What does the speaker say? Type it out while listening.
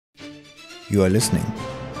You are listening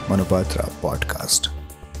Manupatra Podcast.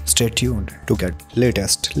 Stay tuned to get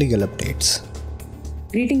latest legal updates.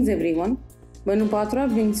 Greetings everyone. Manupatra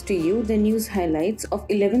brings to you the news highlights of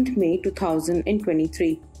 11th May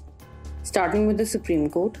 2023. Starting with the Supreme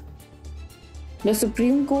Court. The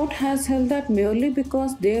Supreme Court has held that merely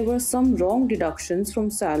because there were some wrong deductions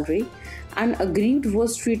from salary and aggrieved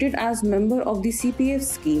was treated as member of the CPF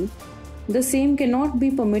scheme, the same cannot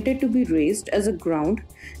be permitted to be raised as a ground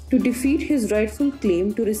to defeat his rightful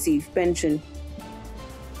claim to receive pension.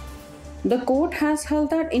 The court has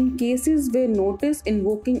held that in cases where notice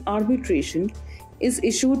invoking arbitration is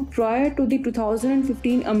issued prior to the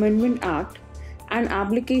 2015 Amendment Act, an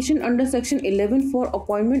application under Section 11 for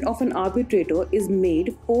appointment of an arbitrator is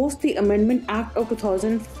made post the Amendment Act of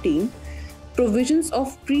 2015, provisions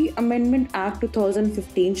of Pre-Amendment Act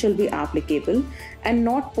 2015 shall be applicable and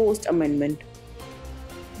not post-amendment.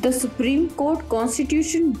 The Supreme Court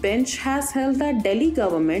Constitution Bench has held that Delhi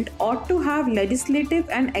government ought to have legislative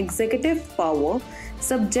and executive power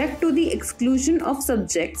subject to the exclusion of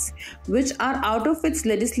subjects which are out of its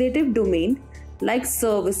legislative domain, like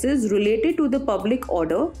services related to the public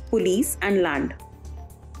order, police and land.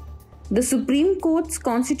 The Supreme Court's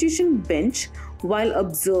Constitution Bench, while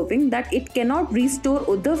observing that it cannot restore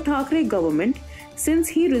Uddhav Thackeray government since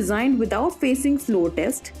he resigned without facing floor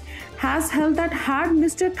test, has held that had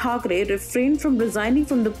Mr. Thackeray refrained from resigning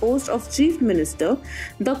from the post of Chief Minister,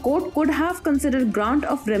 the court could have considered grant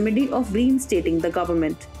of remedy of reinstating the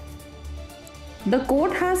government. The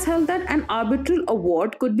court has held that an arbitral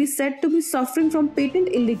award could be said to be suffering from patent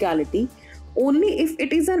illegality only if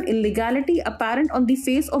it is an illegality apparent on the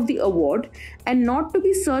face of the award and not to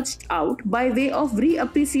be searched out by way of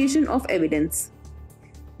reappreciation of evidence.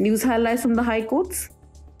 News highlights from the High Courts.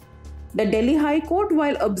 The Delhi High Court,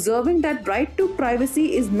 while observing that right to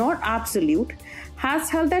privacy is not absolute, has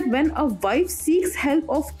held that when a wife seeks help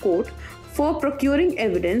of court for procuring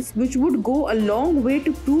evidence which would go a long way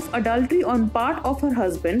to prove adultery on part of her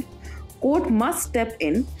husband, court must step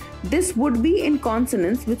in. This would be in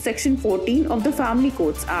consonance with Section 14 of the Family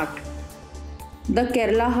Courts Act. The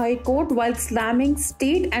Kerala High Court, while slamming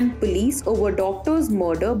state and police over doctor's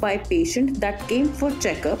murder by patient that came for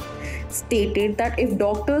checkup, stated that if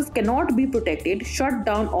doctors cannot be protected, shut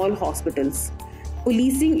down all hospitals.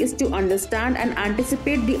 Policing is to understand and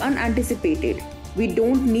anticipate the unanticipated. We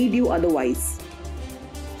don't need you otherwise.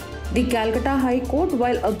 The Calcutta High Court,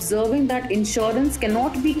 while observing that insurance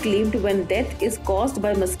cannot be claimed when death is caused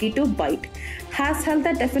by mosquito bite, has held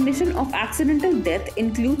that definition of accidental death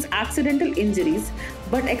includes accidental injuries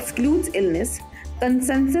but excludes illness.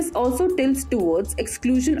 Consensus also tilts towards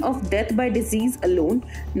exclusion of death by disease alone,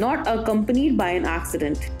 not accompanied by an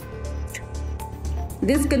accident.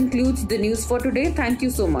 This concludes the news for today. Thank you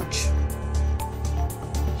so much.